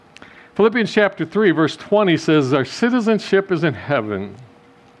Philippians chapter 3, verse 20 says, our citizenship is in heaven,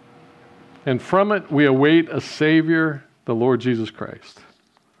 and from it we await a Savior, the Lord Jesus Christ.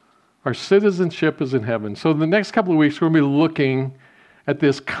 Our citizenship is in heaven. So the next couple of weeks, we're going to be looking at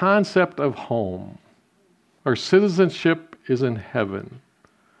this concept of home. Our citizenship is in heaven.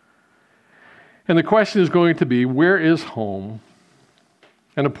 And the question is going to be, where is home?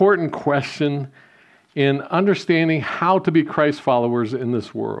 An important question in understanding how to be Christ followers in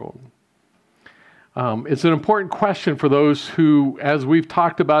this world. It's an important question for those who, as we've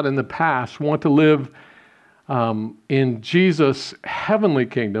talked about in the past, want to live in Jesus' heavenly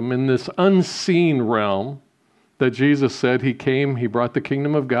kingdom, in this unseen realm that Jesus said he came, he brought the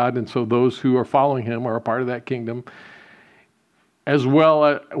kingdom of God, and so those who are following him are a part of that kingdom, as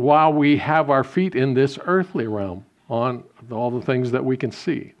well while we have our feet in this earthly realm on all the things that we can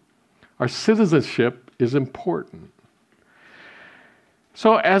see. Our citizenship is important.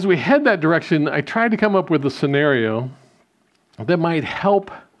 So as we head that direction, I tried to come up with a scenario that might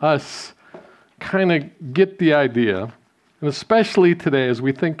help us kind of get the idea, and especially today as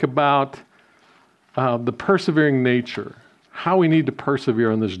we think about the persevering nature, how we need to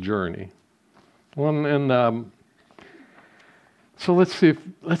persevere on this journey. So let's see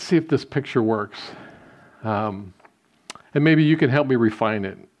if this picture works, and maybe you can help me refine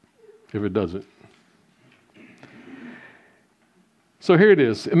it if it doesn't. So here it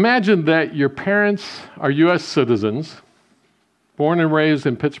is. Imagine that your parents are U.S. citizens, born and raised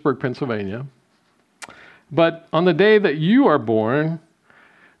in Pittsburgh, Pennsylvania. But on the day that you are born,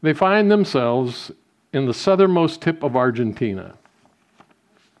 they find themselves in the southernmost tip of Argentina.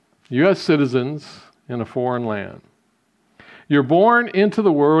 U.S. citizens in a foreign land. You're born into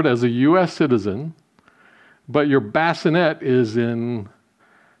the world as a U.S. citizen, but your bassinet is in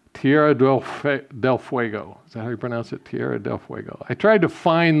Tierra del Fuego. Is that how you pronounce it? Tierra del Fuego. I tried to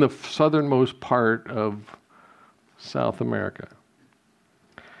find the southernmost part of South America.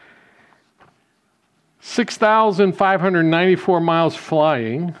 6,594 miles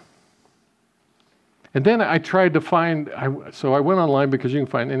flying. And then I tried to find, so I went online because you can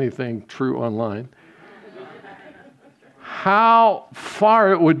find anything true online, how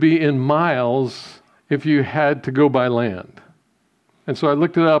far it would be in miles if you had to go by land. And so I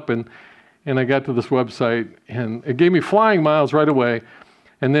looked it up and I got to this website and it gave me flying miles right away.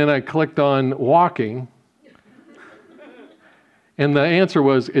 And then I clicked on walking. And the answer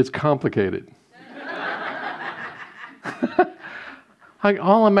was, it's complicated.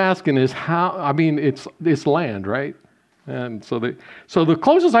 All I'm asking is it's land, right? And so the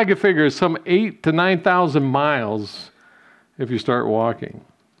closest I could figure is some 8,000 to 9,000 miles if you start walking.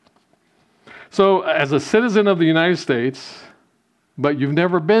 So as a citizen of the United States, but you've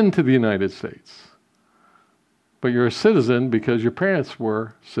never been to the United States, but you're a citizen because your parents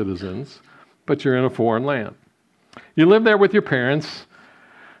were citizens, but you're in a foreign land. You live there with your parents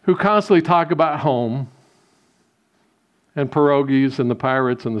who constantly talk about home and pierogies and the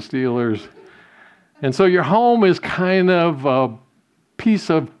Pirates and the Steelers. And so your home is kind of a piece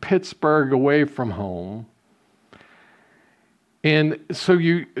of Pittsburgh away from home. And so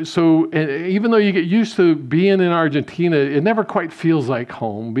even though you get used to being in Argentina, it never quite feels like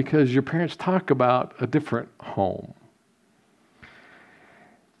home because your parents talk about a different home.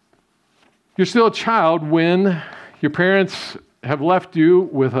 You're still a child when your parents have left you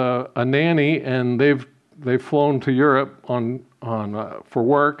with a nanny and they've flown to Europe for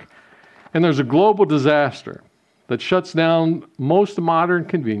work, and there's a global disaster that shuts down most modern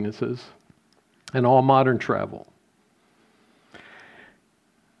conveniences and all modern travel.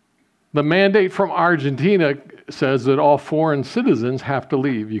 The mandate from Argentina says that all foreign citizens have to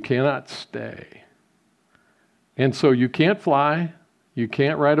leave. You cannot stay. And so you can't fly, you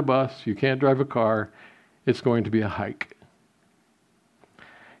can't ride a bus, you can't drive a car. It's going to be a hike.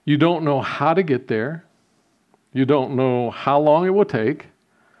 You don't know how to get there. You don't know how long it will take.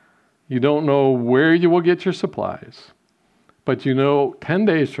 You don't know where you will get your supplies. But you know 10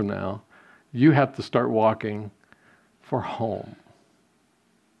 days from now, you have to start walking for home.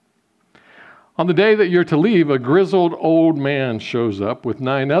 On the day that you're to leave, a grizzled old man shows up with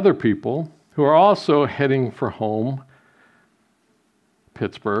 9 other people who are also heading for home,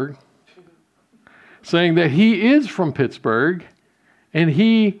 Pittsburgh, saying that he is from Pittsburgh, and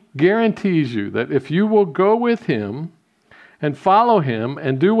he guarantees you that if you will go with him and follow him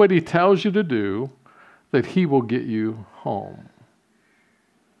and do what he tells you to do, that he will get you home.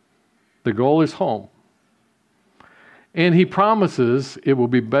 The goal is home. And he promises it will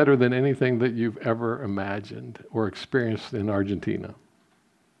be better than anything that you've ever imagined or experienced in Argentina.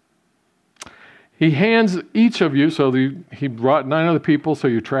 He hands each of you, so he brought 9 other people, so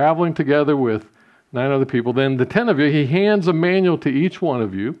you're traveling together with 9 other people. Then the 10 of you, he hands a manual to each one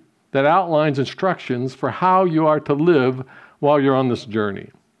of you that outlines instructions for how you are to live while you're on this journey.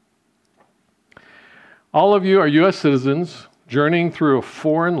 All of you are U.S. citizens journeying through a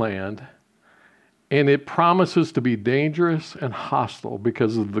foreign land, and it promises to be dangerous and hostile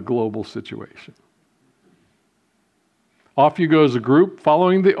because of the global situation. Off you go as a group,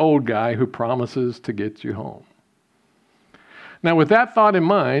 following the old guy who promises to get you home. Now, with that thought in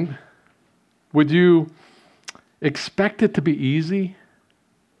mind, would you expect it to be easy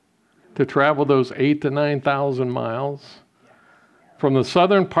to travel those 8,000 to 9,000 miles from the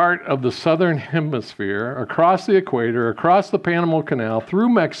southern part of the southern hemisphere, across the equator, across the Panama Canal, through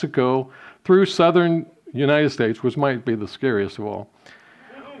Mexico, through southern United States, which might be the scariest of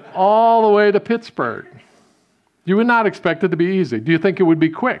all the way to Pittsburgh? You would not expect it to be easy. Do you think it would be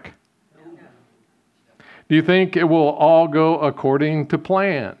quick? Do you think it will all go according to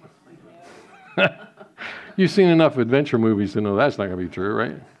plan? You've seen enough adventure movies to know that's not going to be true,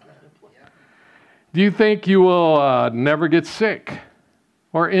 right? Do you think you will never get sick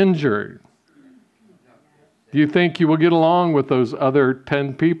or injured? Do you think you will get along with those other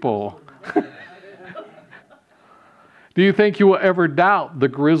 10 people? Do you think you will ever doubt the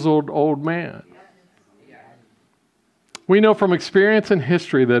grizzled old man? We know from experience and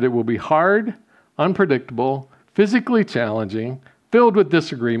history that it will be hard, unpredictable, physically challenging, filled with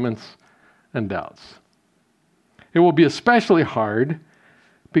disagreements and doubts. It will be especially hard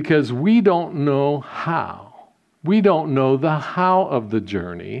because we don't know how. We don't know the how of the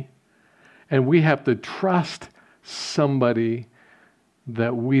journey, and we have to trust somebody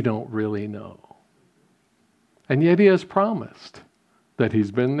that we don't really know. And yet he has promised that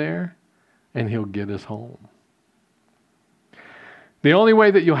he's been there and he'll get us home. The only way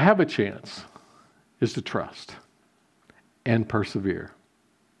that you'll have a chance is to trust and persevere.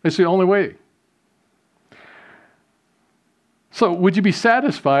 It's the only way. So would you be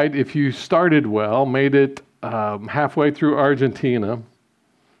satisfied if you started well, made it halfway through Argentina,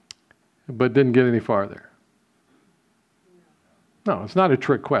 but didn't get any farther? No, it's not a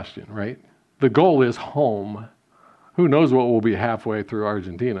trick question, right? The goal is home. Who knows what will be halfway through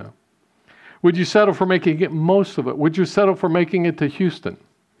Argentina? Would you settle for making it most of it? Would you settle for making it to Houston?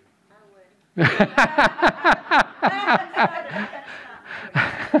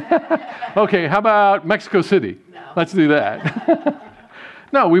 Okay, how about Mexico City? No. Let's do that.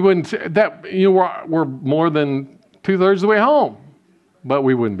 No, we wouldn't. We're more than 2/3 of the way home, but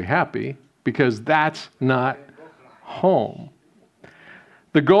we wouldn't be happy because that's not home.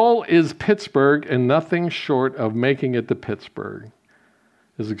 The goal is Pittsburgh, and nothing short of making it to Pittsburgh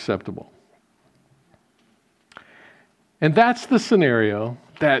is acceptable. And that's the scenario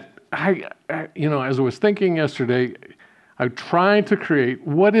that as I was thinking yesterday, I'm trying to create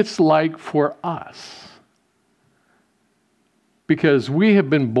what it's like for us. Because we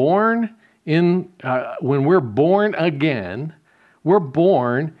have been born when we're born again, we're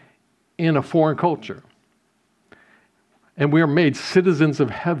born in a foreign culture. And we are made citizens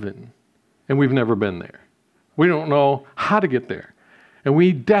of heaven, and we've never been there. We don't know how to get there. And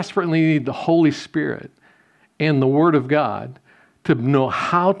we desperately need the Holy Spirit and the Word of God to know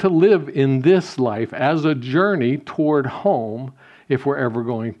how to live in this life as a journey toward home if we're ever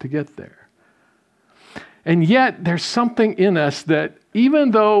going to get there. And yet, there's something in us that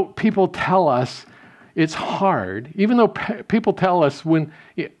even though people tell us it's hard, even though people tell us when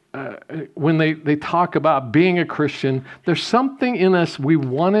they talk about being a Christian, there's something in us, we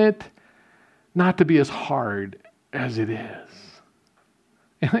want it not to be as hard as it is.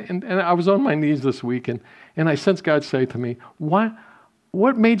 And I was on my knees this week, and I sensed God say to me, what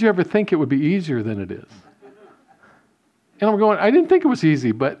made you ever think it would be easier than it is? And I'm going, I didn't think it was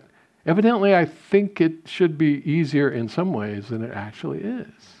easy, but evidently I think it should be easier in some ways than it actually is.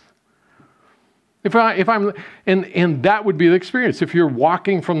 And that would be the experience. If you're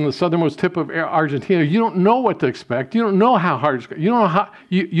walking from the southernmost tip of Argentina, you don't know what to expect. You don't know how hard it's going. You don't know how.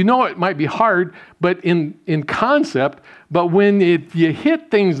 You know it might be hard, but in concept. But when you hit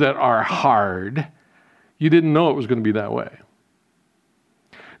things that are hard, you didn't know it was going to be that way.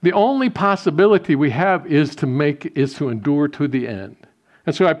 The only possibility we have is to endure to the end.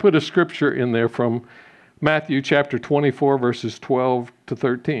 And so I put a scripture in there from Matthew chapter 24, verses 12 to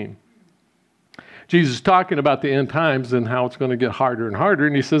 13. Jesus is talking about the end times and how it's going to get harder and harder.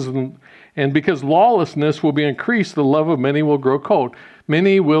 And he says, and because lawlessness will be increased, the love of many will grow cold.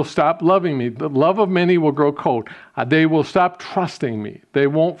 Many will stop loving me. The love of many will grow cold. They will stop trusting me. They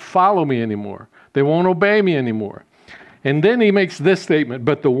won't follow me anymore. They won't obey me anymore. And then he makes this statement,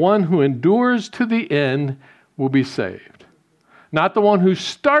 but the one who endures to the end will be saved. Not the one who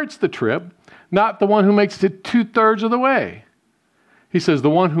starts the trip, not the one who makes it 2/3 of the way. He says the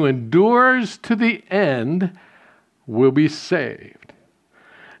one who endures to the end will be saved.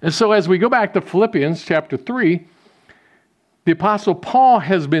 And so as we go back to Philippians chapter 3, the Apostle Paul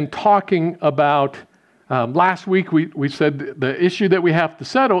has been talking about, last week we said the issue that we have to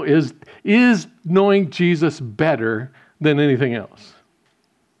settle is knowing Jesus better than anything else.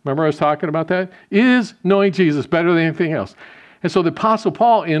 Remember I was talking about that? Is knowing Jesus better than anything else? And so the Apostle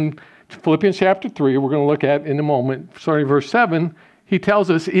Paul in Philippians chapter 3, we're going to look at in a moment, starting verse 7, he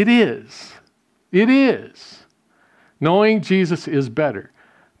tells us it is. It is. Knowing Jesus is better.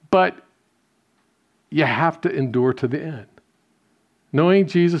 But you have to endure to the end. Knowing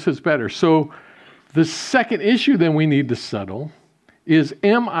Jesus is better. So the second issue then we need to settle is,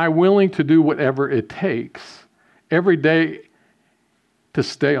 am I willing to do whatever it takes every day to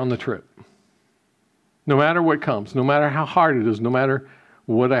stay on the trip? No matter what comes, no matter how hard it is, no matter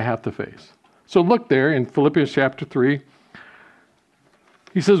what I have to face. So look there in Philippians chapter 3.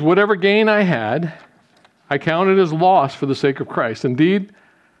 He says, whatever gain I had, I counted as loss for the sake of Christ. Indeed,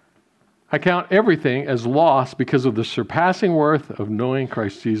 I count everything as loss because of the surpassing worth of knowing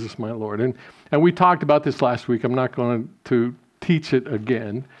Christ Jesus my Lord. And we talked about this last week. I'm not going to teach it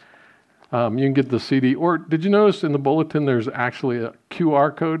again. You can get the CD. Or did you notice in the bulletin there's actually a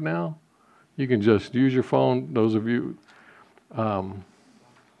QR code now? You can just use your phone. Those of you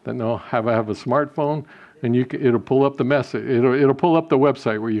that know have a smartphone, and it'll pull up the message. It'll pull up the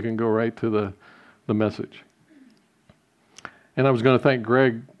website where you can go right to the message. And I was going to thank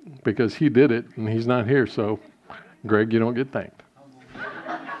Greg because he did it, and he's not here. So, Greg, you don't get thanked.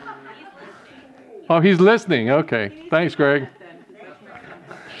 Oh, he's listening. Okay. Thanks, Greg.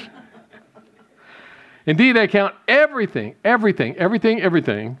 Indeed, I count everything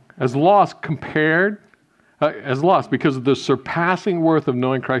as loss as loss because of the surpassing worth of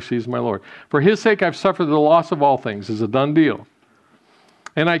knowing Christ Jesus my Lord. For his sake, I've suffered the loss of all things. It's a done deal.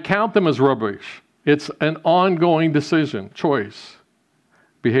 And I count them as rubbish. It's an ongoing decision, choice,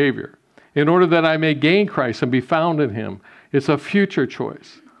 behavior. In order that I may gain Christ and be found in him. It's a future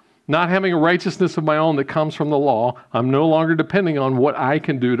choice. Not having a righteousness of my own that comes from the law. I'm no longer depending on what I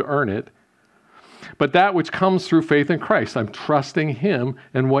can do to earn it. But that which comes through faith in Christ. I'm trusting him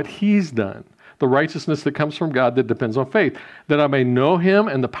and what he's done. The righteousness that comes from God that depends on faith. That I may know him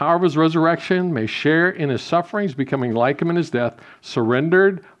and the power of his resurrection, may share in his sufferings, becoming like him in his death,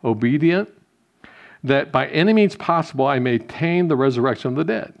 surrendered, obedient, that by any means possible I may attain the resurrection of the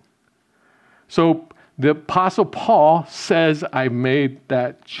dead. So the Apostle Paul says I made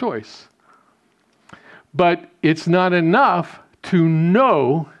that choice. But it's not enough to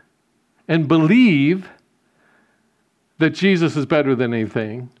know and believe that Jesus is better than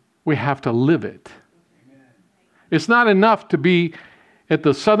anything. We have to live it. Amen. It's not enough to be at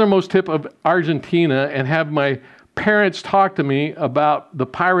the southernmost tip of Argentina and have my parents talk to me about the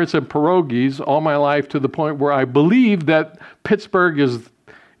pirates and pierogies all my life to the point where I believe that Pittsburgh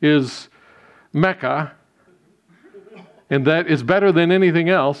is Mecca and that it's better than anything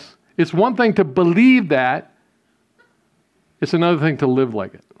else. It's one thing to believe that. It's another thing to live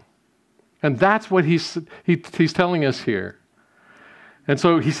like it. And that's what he's telling us here. And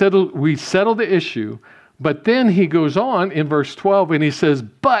so he said, we settled the issue, but then he goes on in verse 12 and he says,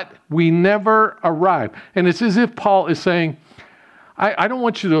 but we never arrive. And it's as if Paul is saying, I don't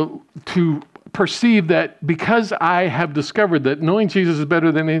want you to perceive that because I have discovered that knowing Jesus is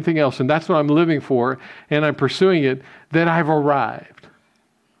better than anything else, and that's what I'm living for, and I'm pursuing it, that I've arrived.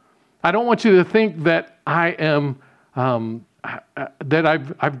 I don't want you to think that I am, that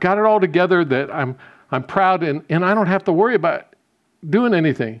I've got it all together, that I'm proud, and I don't have to worry about doing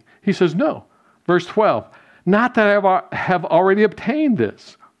anything. He says, no. Verse 12, not that I have already obtained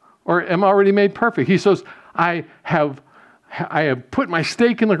this or am already made perfect. He says, I have put my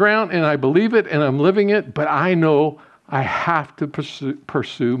stake in the ground and I believe it and I'm living it, but I know I have to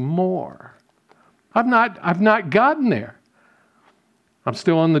pursue more. I've not gotten there. I'm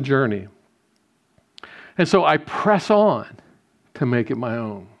still on the journey. And so I press on to make it my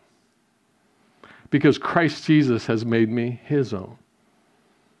own because Christ Jesus has made me his own.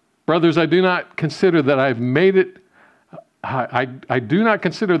 Brothers, I do not consider that I've made it. I do not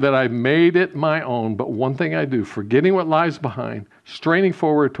consider that I've made it my own, but one thing I do, forgetting what lies behind, straining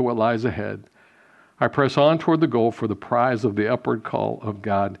forward to what lies ahead, I press on toward the goal for the prize of the upward call of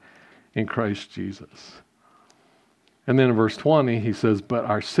God in Christ Jesus. And then in verse 20, he says, but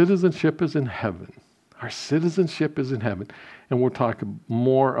our citizenship is in heaven. Our citizenship is in heaven. And we'll talk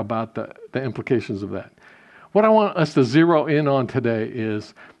more about the implications of that. What I want us to zero in on today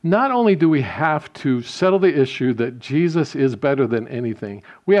is not only do we have to settle the issue that Jesus is better than anything,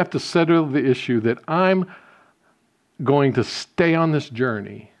 we have to settle the issue that I'm going to stay on this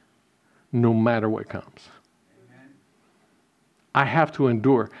journey no matter what comes. Amen. I have to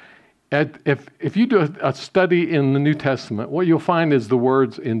endure. If you do a study in the New Testament, what you'll find is the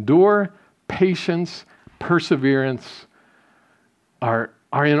words endure, patience, perseverance are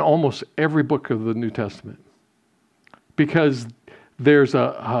in almost every book of the New Testament. Because there's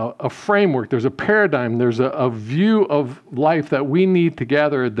a framework, there's a paradigm, there's a view of life that we need to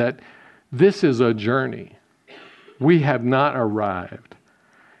gather that this is a journey. We have not arrived.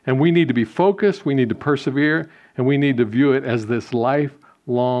 And we need to be focused, we need to persevere, and we need to view it as this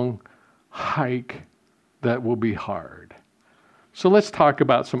lifelong hike that will be hard. So let's talk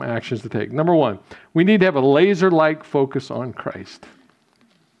about some actions to take. Number one, we need to have a laser-like focus on Christ.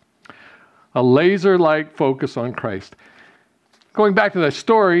 A laser-like focus on Christ. Going back to that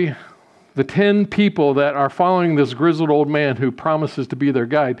story, the 10 people that are following this grizzled old man who promises to be their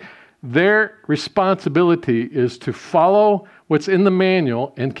guide, their responsibility is to follow what's in the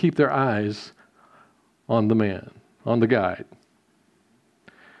manual and keep their eyes on the man, on the guide.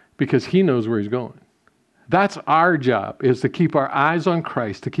 Because he knows where he's going. That's our job, is to keep our eyes on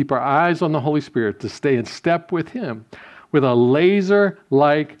Christ, to keep our eyes on the Holy Spirit, to stay in step with him with a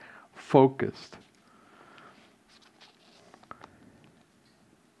laser-like focused.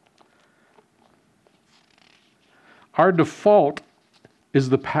 Our default is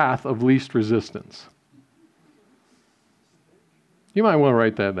the path of least resistance. You might want to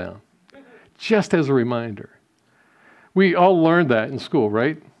write that down, just as a reminder. We all learned that in school,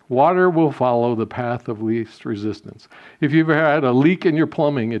 right? Water will follow the path of least resistance. If you've ever had a leak in your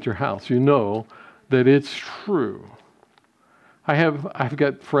plumbing at your house, you know that it's true. I've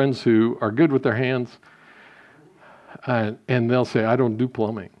got friends who are good with their hands, and they'll say, I don't do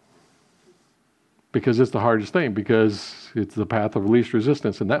plumbing. Because it's the hardest thing, because it's the path of least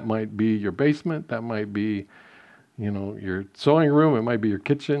resistance. And that might be your basement, that might be, your sewing room, it might be your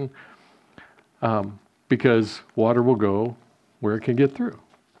kitchen. Because water will go where it can get through.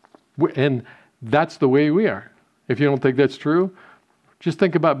 And that's the way we are. If you don't think that's true, just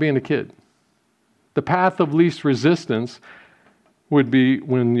think about being a kid. The path of least resistance would be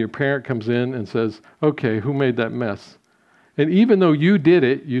when your parent comes in and says, okay, who made that mess? And even though you did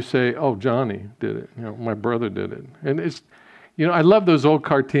it, you say, oh, Johnny did it. My brother did it. And it's, I love those old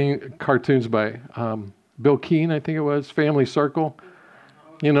cartoons by Bill Keane, I think it was, Family Circle.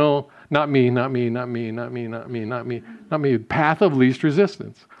 Not me, not me, not me, not me, not me, not me, not me. Path of least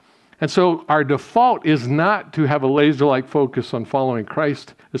resistance. And so our default is not to have a laser-like focus on following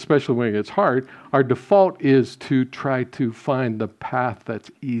Christ, especially when it gets hard. Our default is to try to find the path that's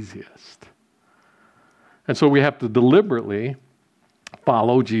easiest. And so we have to deliberately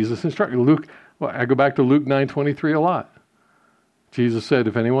follow Jesus' instruction. I go back to Luke 9:23 a lot. Jesus said,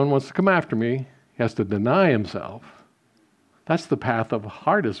 if anyone wants to come after me, he has to deny himself. That's the path of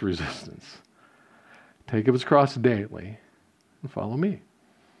hardest resistance. Take up his cross daily and follow me.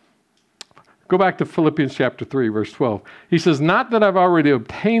 Go back to Philippians chapter 3, verse 12. He says, not that I've already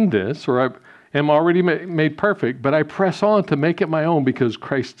obtained this, or I am already made perfect, but I press on to make it my own because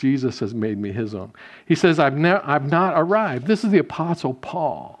Christ Jesus has made me his own. He says, I've not arrived. This is the Apostle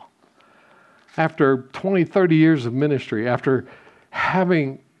Paul. After 20, 30 years of ministry, after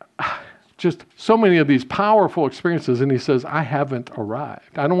having just so many of these powerful experiences, and he says, I haven't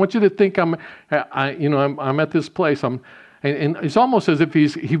arrived. I don't want you to think I'm at this place. And it's almost as if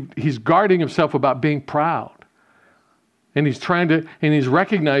he's guarding himself about being proud. And he's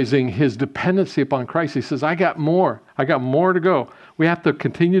recognizing his dependency upon Christ. He says, I got more to go. We have to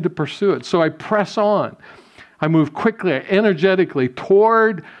continue to pursue it. So I press on. I move quickly, energetically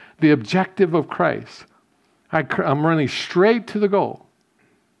toward the objective of Christ. I'm running straight to the goal.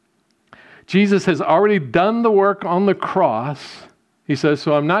 Jesus has already done the work on the cross. He says,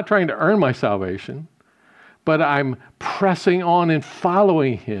 so I'm not trying to earn my salvation, but I'm pressing on and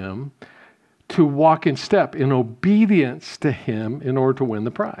following him to walk in step, in obedience to him in order to win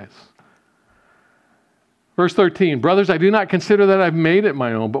the prize. Verse 13, brothers, I do not consider that I've made it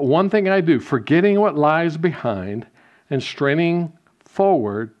my own, but one thing I do, forgetting what lies behind and straining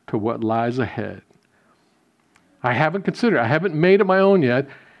forward to what lies ahead. I haven't made it my own yet.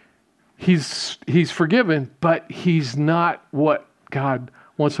 He's forgiven, but he's not what God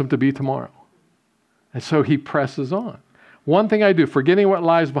wants him to be tomorrow. And so he presses on. One thing I do, forgetting what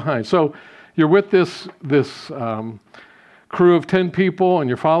lies behind. So you're with this crew of 10 people, and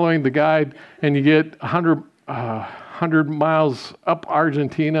you're following the guide, and you get 100 miles up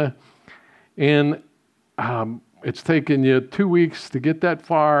Argentina, and it's taken you 2 weeks to get that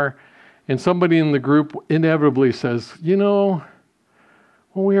far, and somebody in the group inevitably says, when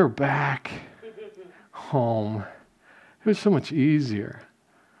we were back home, it was so much easier.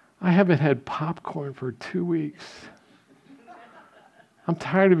 I haven't had popcorn for 2 weeks. I'm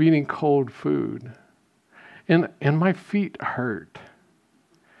tired of eating cold food. And my feet hurt.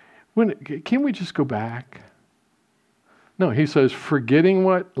 Can we just go back? No, he says, forgetting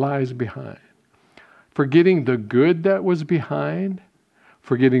what lies behind. Forgetting the good that was behind.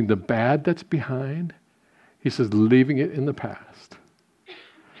 Forgetting the bad that's behind. He says, leaving it in the past.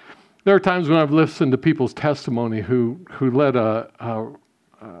 There are times when I've listened to people's testimony who led a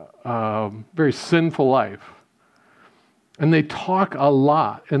very sinful life. And they talk a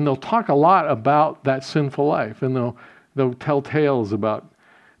lot. And they'll talk a lot about that sinful life. And they'll tell tales about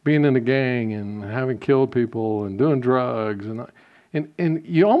being in a gang and having killed people and doing drugs. And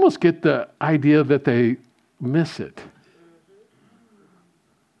you almost get the idea that they miss it.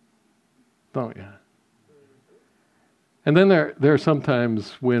 Don't you? And then there are some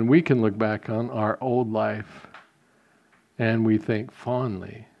times when we can look back on our old life and we think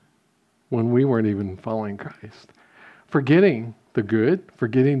fondly when we weren't even following Christ. Forgetting the good,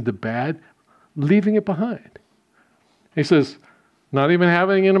 forgetting the bad, leaving it behind. He says, not even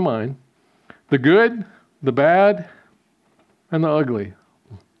having it in mind, the good, the bad, and the ugly,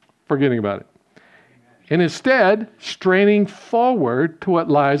 forgetting about it. And instead, straining forward to what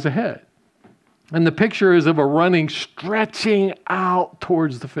lies ahead. And the picture is of a running, stretching out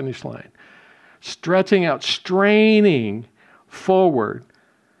towards the finish line. Stretching out, straining forward.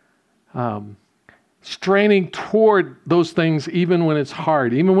 Straining toward those things even when it's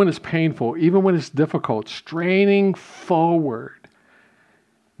hard, even when it's painful, even when it's difficult. Straining forward.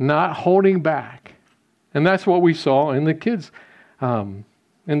 Not holding back. And that's what we saw in the kids'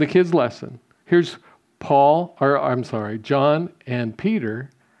 lesson. Here's John and Peter,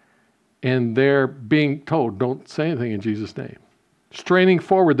 and they're being told, don't say anything in Jesus' name. Straining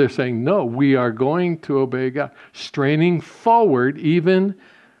forward, they're saying, no, we are going to obey God. Straining forward even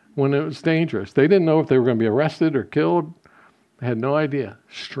when it was dangerous. They didn't know if they were going to be arrested or killed. They had no idea.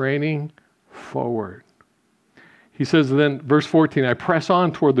 Straining forward. He says then, verse 14, I press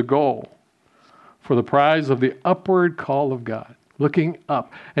on toward the goal for the prize of the upward call of God. Looking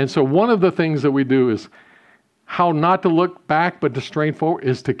up. And so one of the things that we do is how not to look back but to strain forward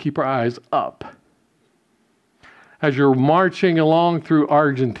is to keep our eyes up. As you're marching along through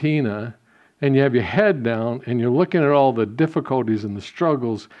Argentina and you have your head down and you're looking at all the difficulties and the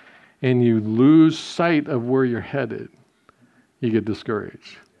struggles and you lose sight of where you're headed, you get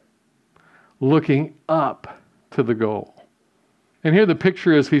discouraged. Looking up to the goal. And here the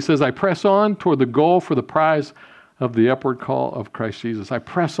picture is, he says, I press on toward the goal for the prize of the upward call of Christ Jesus. I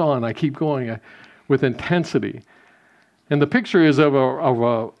press on, I keep going with intensity. And the picture is in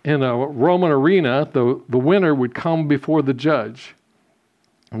a Roman arena, the winner would come before the judge.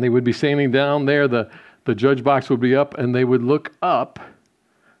 And they would be standing down there, the judge box would be up, and they would look up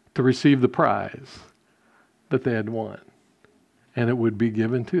to receive the prize that they had won. And it would be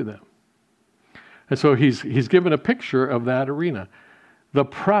given to them. And so he's given a picture of that arena.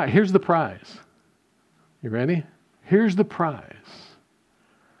 Here's the prize. You ready? Here's the prize.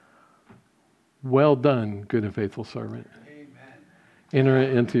 Well done, good and faithful servant. Amen. Enter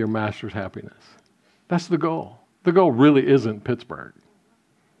into your master's happiness. That's the goal. The goal really isn't Pittsburgh,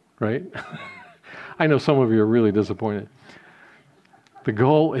 right? I know some of you are really disappointed. The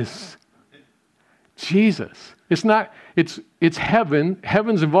goal is Jesus. It's not, it's heaven.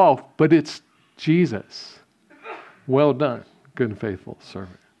 Heaven's involved, but it's Jesus. Well done, good and faithful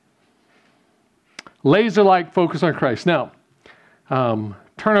servant. Laser-like focus on Christ. Now,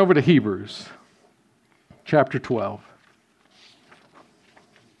 turn over to Hebrews chapter 12.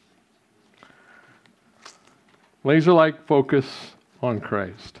 Laser-like focus on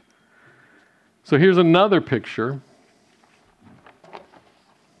Christ. So here's another picture.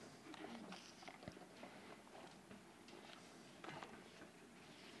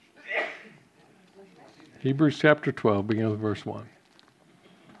 Hebrews chapter 12, beginning with verse 1.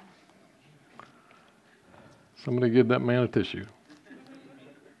 Somebody give that man a tissue.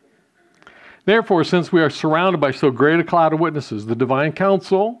 Therefore, since we are surrounded by so great a cloud of witnesses, the divine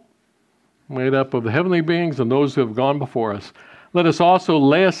council, made up of the heavenly beings and those who have gone before us, let us also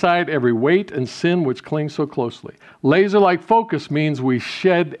lay aside every weight and sin which clings so closely. Laser-like focus means we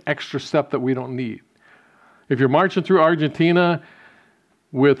shed extra stuff that we don't need. If you're marching through Argentina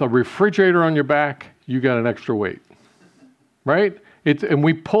with a refrigerator on your back, you got an extra weight, right?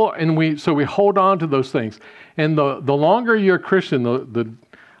 So we hold on to those things. And the longer you're a Christian,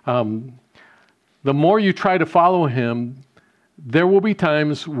 the more you try to follow him, there will be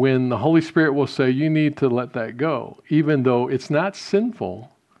times when the Holy Spirit will say, you need to let that go, even though it's not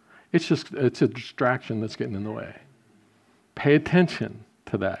sinful. It's a distraction that's getting in the way. Pay attention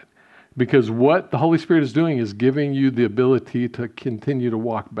to that, because what the Holy Spirit is doing is giving you the ability to continue to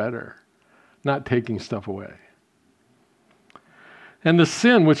walk better, not taking stuff away. And the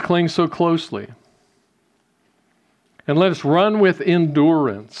sin which clings so closely. And let us run with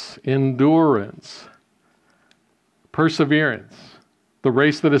endurance, perseverance, the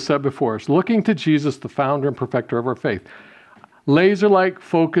race that is set before us, looking to Jesus, the founder and perfecter of our faith. Laser-like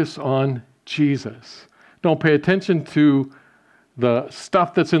focus on Jesus. Don't pay attention to the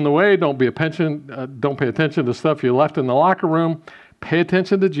stuff that's in the way. Don't pay attention to stuff you left in the locker room. Pay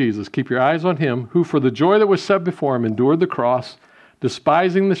attention to Jesus. Keep your eyes on him, who for the joy that was set before him endured the cross,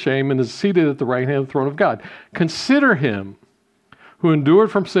 despising the shame, and is seated at the right hand of the throne of God. Consider him who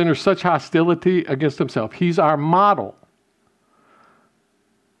endured from sinners such hostility against himself. He's our model,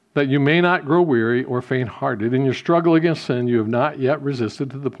 that you may not grow weary or faint-hearted. In your struggle against sin, you have not yet resisted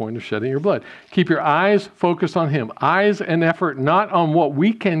to the point of shedding your blood. Keep your eyes focused on him. Eyes and effort not on what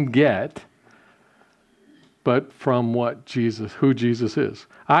we can get, but from who Jesus is.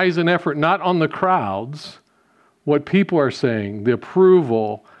 Eyes and effort not on the crowds, what people are saying, the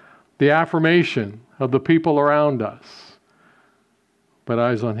approval, the affirmation of the people around us, but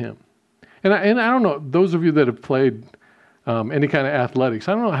eyes on him. And I don't know, those of you that have played any kind of athletics,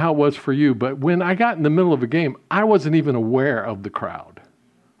 I don't know how it was for you, but when I got in the middle of a game, I wasn't even aware of the crowd.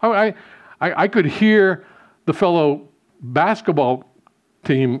 I could hear the fellow basketball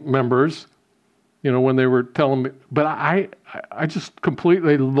team members, when they were telling me, but I just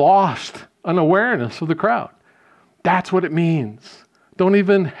completely lost an awareness of the crowd. That's what it means. Don't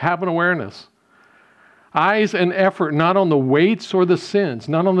even have an awareness. Eyes and effort not on the weights or the sins,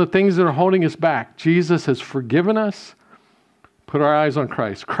 not on the things that are holding us back. Jesus has forgiven us. Put our eyes on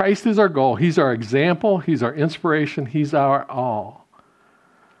Christ. Christ is our goal. He's our example. He's our inspiration. He's our all.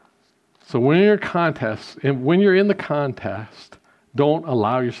 So when you're in the contest, don't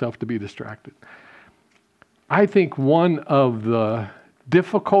allow yourself to be distracted. I think one of the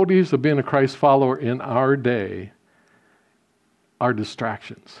difficulties of being a Christ follower in our day are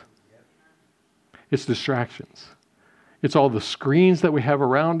distractions. It's distractions. It's all the screens that we have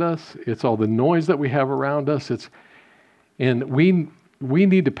around us. It's all the noise that we have around us. And we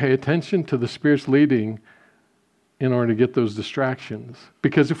need to pay attention to the Spirit's leading in order to get those distractions.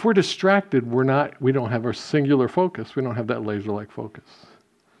 Because if we're distracted, we don't have our singular focus. We don't have that laser-like focus.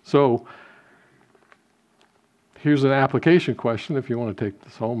 So here's an application question, if you want to take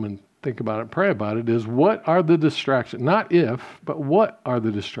this home and think about it, pray about it, is what are the distractions? Not if, but what are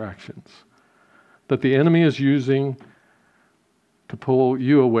the distractions that the enemy is using to pull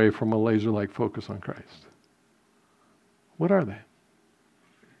you away from a laser-like focus on Christ? What are they?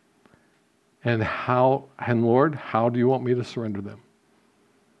 And Lord, how do you want me to surrender them?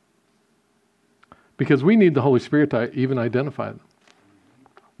 Because we need the Holy Spirit to even identify them.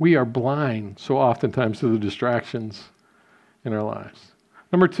 We are blind so oftentimes to the distractions in our lives.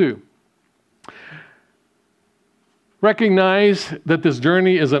 Number 2, recognize that this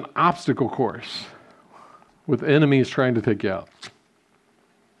journey is an obstacle course with enemies trying to take you out.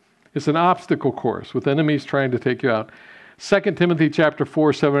 It's an obstacle course with enemies trying to take you out. 2 Timothy chapter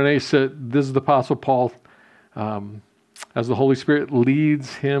 4, 7 and 8 said, this is the Apostle Paul, as the Holy Spirit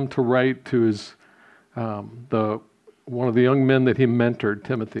leads him to write to his one of the young men that he mentored,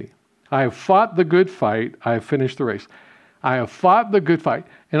 Timothy. I have fought the good fight. I have finished the race. I have fought the good fight.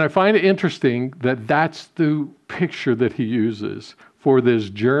 And I find it interesting that that's the picture that he uses for this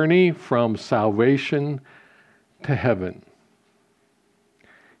journey from salvation to heaven.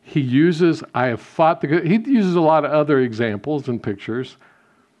 He uses, I have fought the good. He uses a lot of other examples and pictures,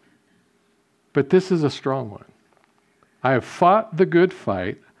 but this is a strong one. I have fought the good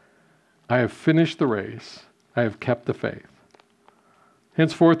fight. I have finished the race. I have kept the faith.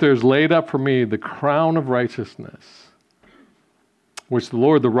 Henceforth there is laid up for me the crown of righteousness, which the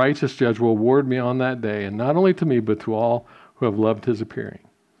Lord, the righteous judge, will award me on that day, and not only to me, but to all who have loved his appearing.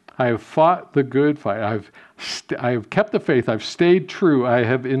 I have fought the good fight. I have kept the faith. I've stayed true. I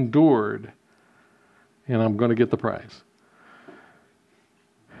have endured, and I'm going to get the prize.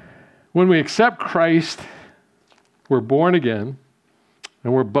 When we accept Christ, we're born again,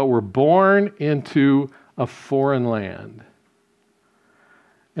 but we're born into a foreign land.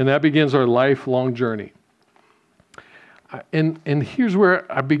 And that begins our lifelong journey. And here's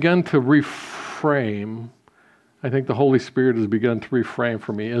where I begun to reframe. I think the Holy Spirit has begun to reframe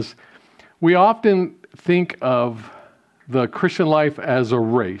for me. Is we often think of the Christian life as a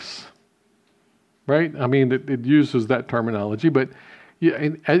race. right? I mean, it uses that terminology, but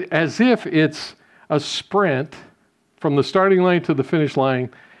as if it's a sprint from the starting line to the finish line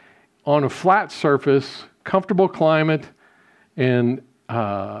on a flat surface, comfortable climate, and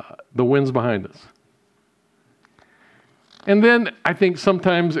the wind's behind us. And then I think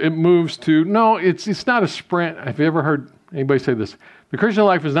sometimes it moves to, no, it's not a sprint. Have you ever heard anybody say this? The Christian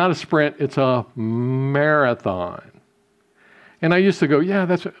life is not a sprint, it's a marathon. And I used to go,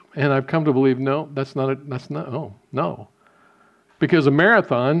 yeah, and I've come to believe, no. Because a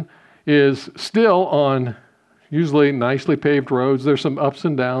marathon is still on usually nicely paved roads. There's some ups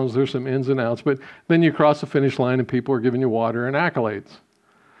and downs, there's some ins and outs, but then you cross the finish line and people are giving you water and accolades.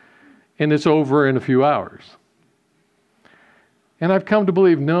 And it's over in a few hours. And I've come to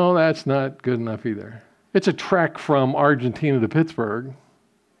believe, no, that's not good enough either. It's a trek from Argentina to Pittsburgh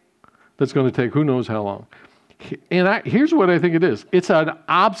that's going to take who knows how long. And here's what I think it is. It's an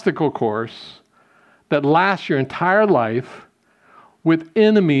obstacle course that lasts your entire life with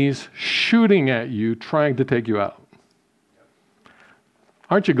enemies shooting at you, trying to take you out.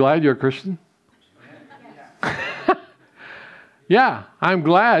 Aren't you glad you're a Christian? Yeah, I'm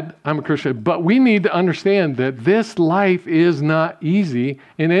glad I'm a Christian, but we need to understand that this life is not easy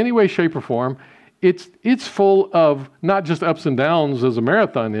in any way, shape, or form. It's full of not just ups and downs as a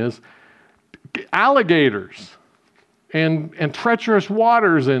marathon is, alligators and treacherous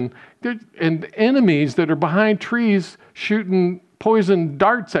waters and enemies that are behind trees shooting poison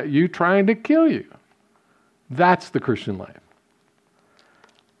darts at you, trying to kill you. That's the Christian life.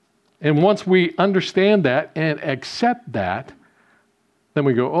 And once we understand that and accept that, then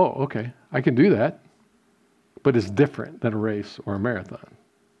we go, oh, okay, I can do that. But it's different than a race or a marathon.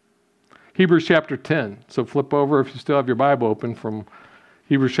 Hebrews chapter 10. So flip over, if you still have your Bible open, from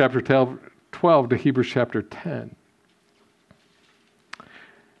Hebrews chapter 12 to Hebrews chapter 10.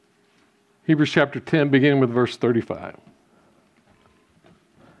 Hebrews chapter 10, beginning with verse 35.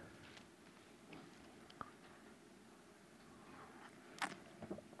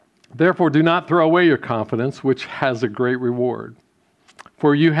 Therefore, do not throw away your confidence, which has a great reward.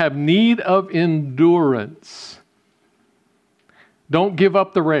 For you have need of endurance. Don't give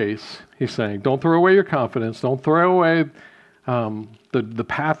up the race, he's saying. Don't throw away your confidence. Don't throw away the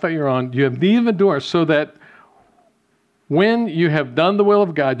path that you're on. You have need of endurance so that when you have done the will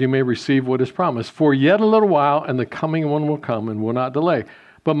of God, you may receive what is promised. For yet a little while, and the coming one will come and will not delay.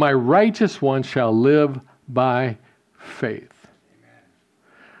 But my righteous one shall live by faith. Amen.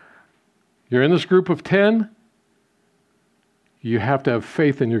 You're in this group of 10. You have to have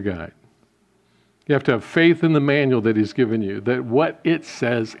faith in your guide. You have to have faith in the manual that he's given you, that what it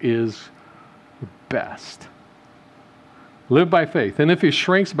says is best. Live by faith. And if he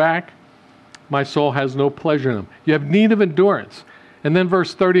shrinks back, my soul has no pleasure in him. You have need of endurance. And then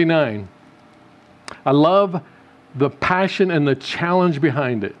verse 39. I love the passion and the challenge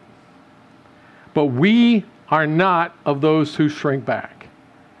behind it. But we are not of those who shrink back.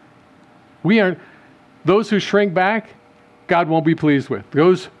 Those who shrink back, God won't be pleased with.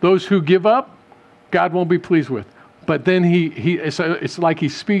 Those who give up, God won't be pleased with. But then it's like he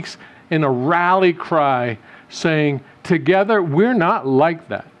speaks in a rally cry saying, together, we're not like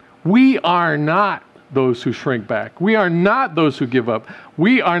that. We are not those who shrink back. We are not those who give up.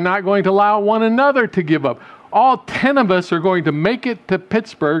 We are not going to allow one another to give up. All 10 of us are going to make it to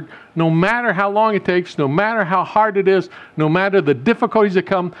Pittsburgh, no matter how long it takes, no matter how hard it is, no matter the difficulties that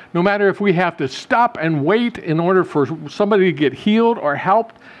come, no matter if we have to stop and wait in order for somebody to get healed or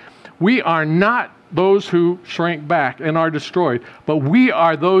helped. We are not those who shrink back and are destroyed, but we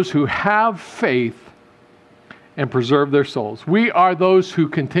are those who have faith and preserve their souls. We are those who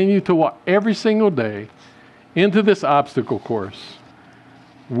continue to walk every single day into this obstacle course.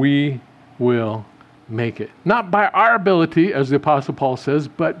 We will make it. Not by our ability, as the Apostle Paul says,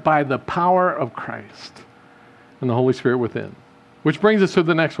 but by the power of Christ and the Holy Spirit within. Which brings us to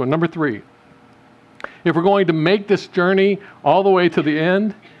the next one, number 3. If we're going to make this journey all the way to the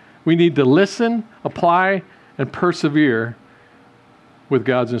end, we need to listen, apply, and persevere with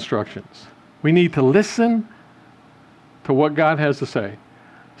God's instructions. We need to listen to what God has to say.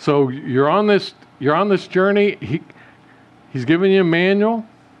 So you're on this journey. He's giving you a manual.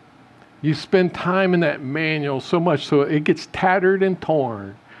 You spend time in that manual so much so it gets tattered and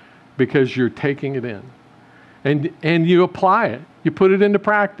torn because you're taking it in. And you apply it. You put it into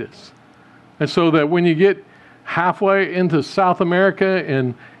practice. And so that when you get halfway into South America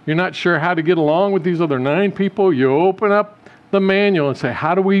and you're not sure how to get along with these other 9 people, you open up the manual and say,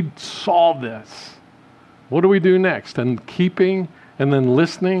 how do we solve this? What do we do next? And keeping and then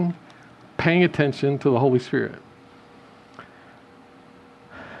listening, paying attention to the Holy Spirit.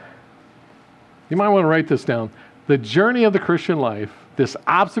 You might want to write this down. The journey of the Christian life, this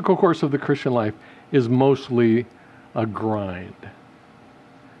obstacle course of the Christian life, is mostly a grind.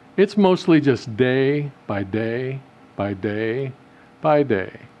 It's mostly just day by day by day by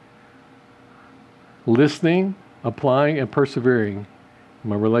day. Listening, applying, and persevering in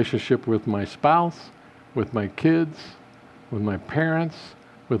my relationship with my spouse, with my kids, with my parents,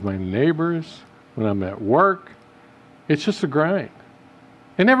 with my neighbors, when I'm at work. It's just a grind.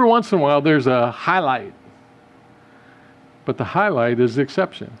 And every once in a while, there's a highlight. But the highlight is the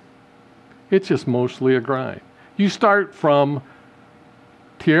exception. It's just mostly a grind. You start from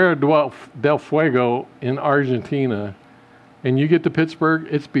Tierra del Fuego in Argentina, and you get to Pittsburgh,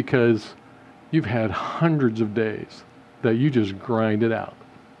 it's because you've had hundreds of days that you just grind it out.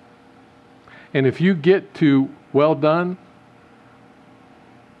 And if you get to well done,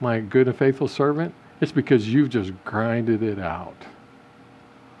 my good and faithful servant, it's because you've just grinded it out.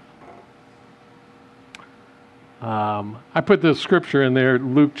 I put this scripture in there,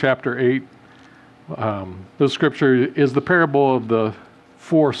 Luke chapter 8. The scripture is the parable of the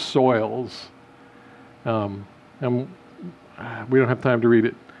 4 soils. And we don't have time to read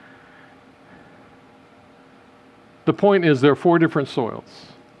it. The point is there are 4 different soils.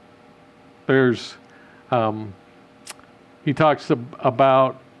 There's, he talks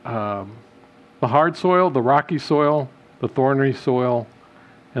about the hard soil, the rocky soil, the thorny soil,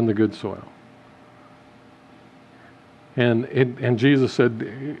 and the good soil. And Jesus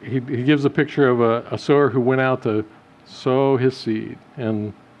said, he gives a picture of a sower who went out to sow his seed.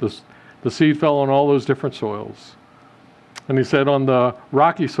 And the seed fell on all those different soils. And he said on the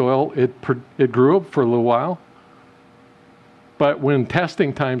rocky soil, it grew up for a little while. But when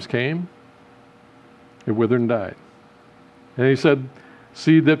testing times came, it withered and died. And he said,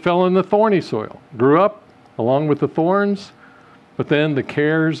 seed that fell in the thorny soil grew up along with the thorns, but then the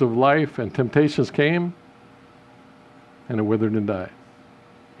cares of life and temptations came, and it withered and died.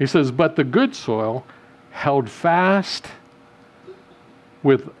 He says, but the good soil held fast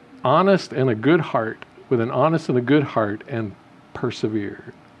with honest and a good heart, with an honest and a good heart, and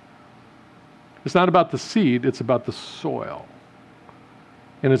persevered. It's not about the seed, it's about the soil.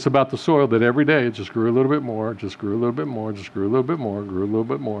 And it's about the soil that every day it just grew a little bit more, just grew a little bit more, just grew a little bit more, grew a little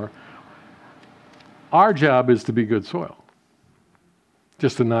bit more. Our job is to be good soil.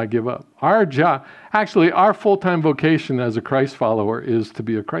 Just to not give up. Our job, actually, our full-time vocation as a Christ follower is to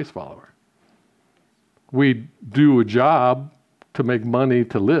be a Christ follower. We do a job to make money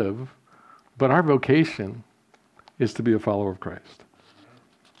to live, but our vocation is to be a follower of Christ.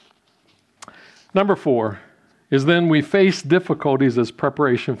 Number 4 is then we face difficulties as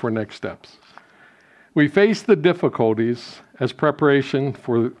preparation for next steps. We face the difficulties as preparation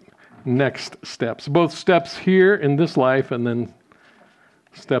for next steps, both steps here in this life and then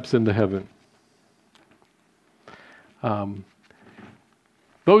steps into heaven.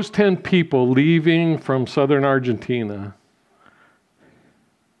 Those 10 people leaving from southern Argentina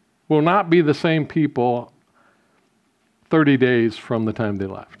will not be the same people 30 days from the time they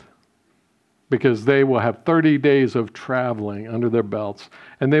left, because they will have 30 days of traveling under their belts,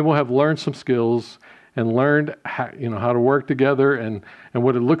 and they will have learned some skills and learned how to work together and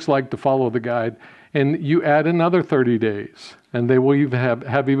what it looks like to follow the guide. And you add another 30 days, and they will even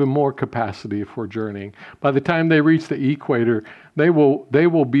have even more capacity for journeying. By the time they reach the equator, they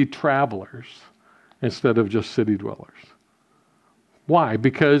will be travelers instead of just city dwellers. Why?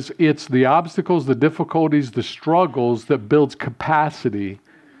 Because it's the obstacles, the difficulties, the struggles that builds capacity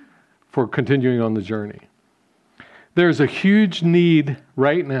for continuing on the journey. There's a huge need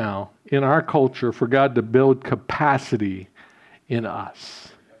right now in our culture for God to build capacity in us.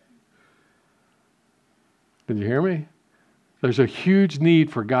 Did you hear me? There's a huge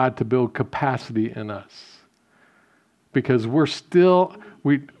need for God to build capacity in us. Because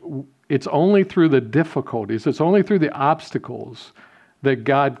it's only through the difficulties, it's only through the obstacles that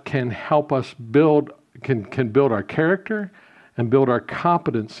God can help us build our character and build our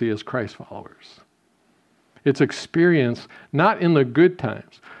competency as Christ followers. It's experience, not in the good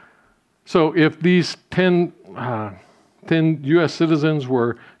times. So if these 10 U.S. citizens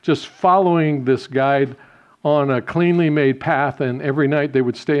were just following this guide on a cleanly made path, and every night they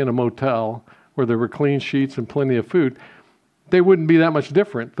would stay in a motel where there were clean sheets and plenty of food, they wouldn't be that much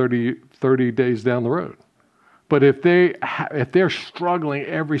different 30 days down the road. But if they're struggling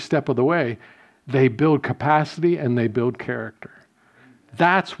every step of the way, they build capacity and they build character.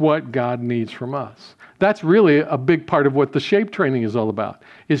 That's what God needs from us. That's really a big part of what the SHAPE training is all about,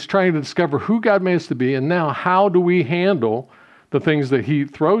 is trying to discover who God made us to be, and now how do we handle the things that He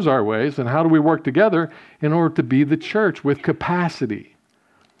throws our ways, and how do we work together in order to be the church with capacity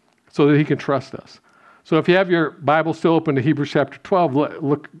so that he can trust us. So if you have your Bible still open to Hebrews chapter 12,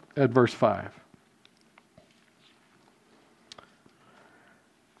 look at verse 5.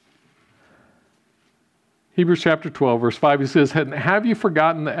 Hebrews chapter 12, verse 5, he says, have you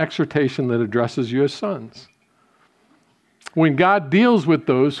forgotten the exhortation that addresses you as sons? When God deals with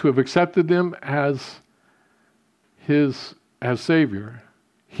those who have accepted him as Savior,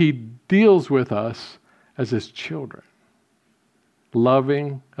 he deals with us as his children,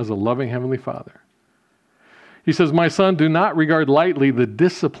 as a loving Heavenly Father. He says, my son, do not regard lightly the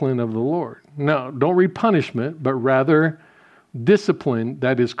discipline of the Lord. No, don't read punishment, but rather discipline,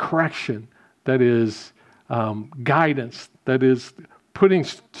 that is correction, that is guidance, that is putting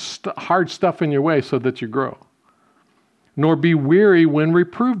hard stuff in your way so that you grow. Nor be weary when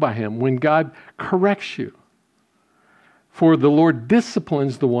reproved by him, when God corrects you. For the Lord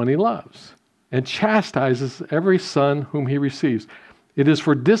disciplines the one he loves and chastises every son whom he receives. It is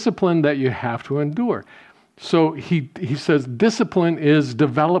for discipline that you have to endure. So he says discipline is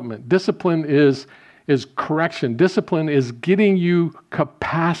development. Discipline is correction. Discipline is getting you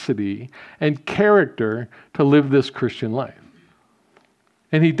capacity and character to live this Christian life.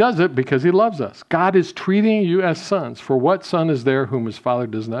 And he does it because he loves us. God is treating you as sons. For what son is there whom his father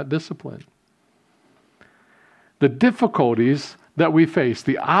does not discipline? The difficulties that we face,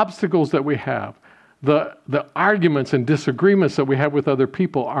 the obstacles that we have, the arguments and disagreements that we have with other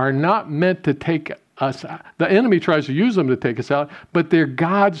people are not meant to take us out. The enemy tries to use them to take us out, but they're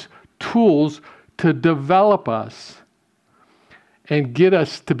God's tools to develop us and get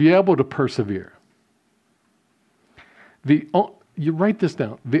us to be able to persevere. You write this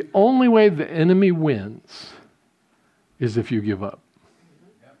down. The only way the enemy wins is if you give up.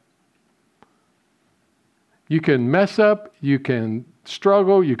 You can mess up, you can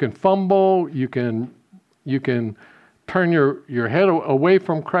struggle, you can fumble, you can turn your head away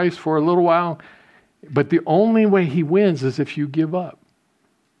from Christ for a little while, but the only way he wins is if you give up.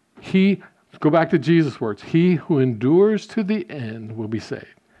 Go back to Jesus' words, he who endures to the end will be saved.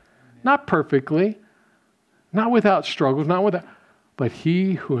 Not perfectly, not without struggles, but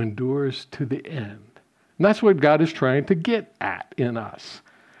he who endures to the end. And that's what God is trying to get at in us.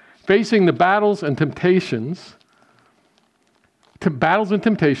 Facing the battles and temptations. Battles and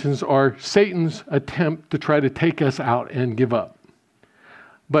temptations are Satan's attempt to try to take us out and give up.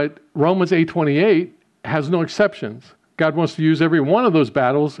 But Romans 8:28 has no exceptions. God wants to use every one of those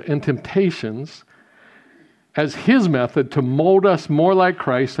battles and temptations as his method to mold us more like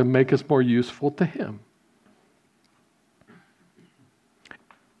Christ and make us more useful to him.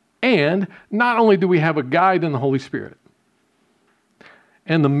 And not only do we have a guide in the Holy Spirit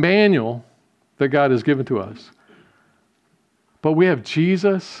and the manual that God has given to us, but we have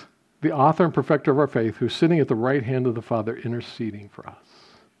Jesus, the author and perfecter of our faith, who's sitting at the right hand of the Father interceding for us.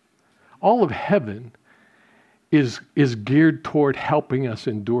 All of heaven is geared toward helping us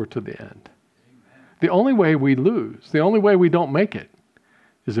endure to the end. Amen. The only way we lose, the only way we don't make it,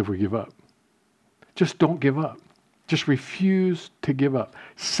 is if we give up. Just don't give up. Just refuse to give up.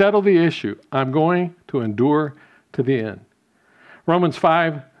 Settle the issue. I'm going to endure to the end. Romans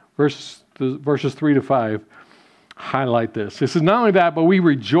 5, verses 3-5, highlight this. This is not only that, but we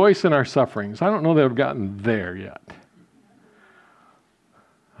rejoice in our sufferings. I don't know that I've gotten there yet.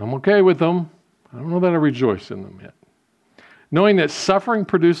 I'm okay with them. I don't know that I rejoice in them yet. Knowing that suffering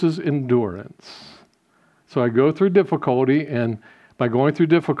produces endurance. So I go through difficulty, and by going through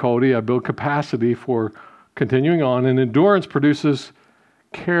difficulty, I build capacity for continuing on, and endurance produces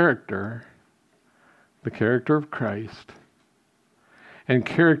character, the character of Christ. And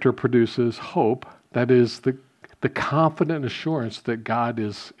character produces hope, that is the confident assurance that God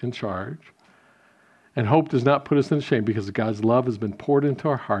is in charge. And hope does not put us in shame because God's love has been poured into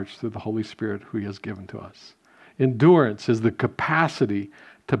our hearts through the Holy Spirit who he has given to us. Endurance is the capacity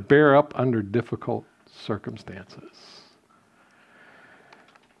to bear up under difficult circumstances.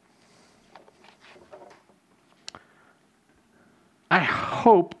 I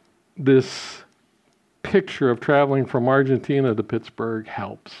hope this picture of traveling from Argentina to Pittsburgh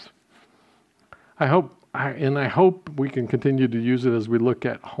helps. I hope we can continue to use it as we look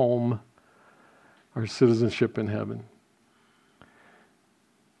at home, our citizenship in heaven.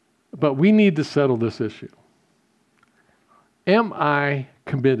 But we need to settle this issue. Am I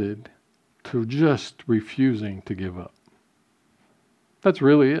committed to just refusing to give up? That's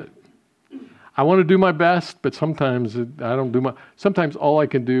really it. I want to do my best, but sometimes sometimes all I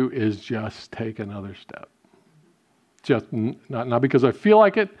can do is just take another step. Just not because I feel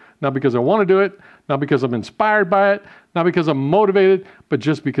like it, not because I want to do it, not because I'm inspired by it, not because I'm motivated, but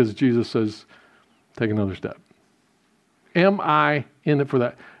just because Jesus says, take another step. Am I in it for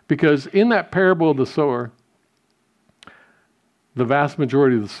that? Because in that parable of the sower, the vast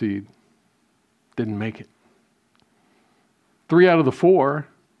majority of the seed didn't make it. 3 out of the 4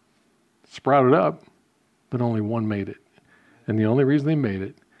 sprouted up, but only 1 made it. And the only reason they made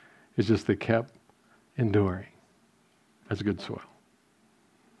it is just they kept enduring as good soil.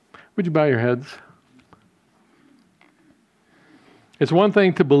 Would you bow your heads? It's one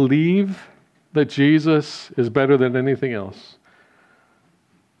thing to believe that Jesus is better than anything else.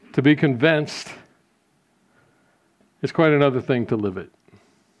 To be convinced is quite another thing to live it.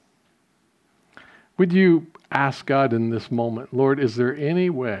 Would you ask God in this moment, Lord, is there any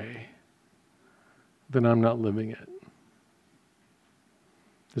way that I'm not living it?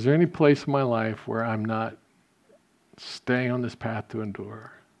 Is there any place in my life where I'm not staying on this path to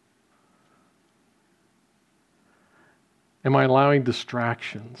endure? Am I allowing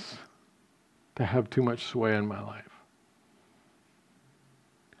distractions to have too much sway in my life?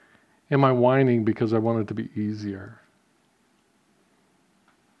 Am I whining because I want it to be easier?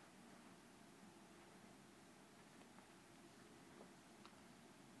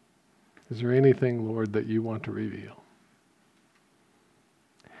 Is there anything, Lord, that you want to reveal?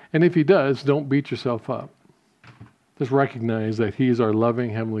 And if he does, don't beat yourself up. Just recognize that he is our loving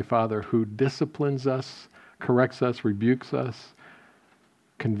Heavenly Father who disciplines us, corrects us, rebukes us,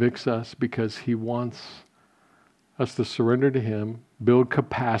 convicts us because he wants us to surrender to him, build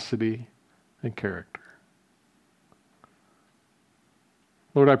capacity and character.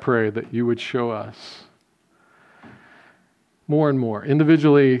 Lord, I pray that you would show us more and more,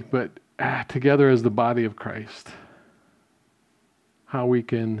 individually, but together as the body of Christ, how we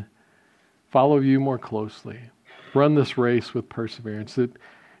can follow you more closely, run this race with perseverance, that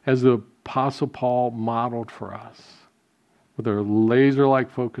as the Apostle Paul modeled for us, with a laser-like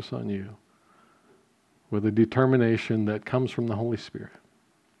focus on you, with a determination that comes from the Holy Spirit,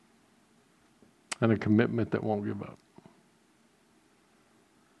 and a commitment that won't give up.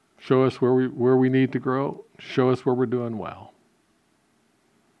 Show us where we need to grow. Show us where we're doing well.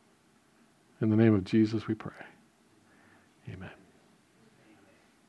 In the name of Jesus we pray.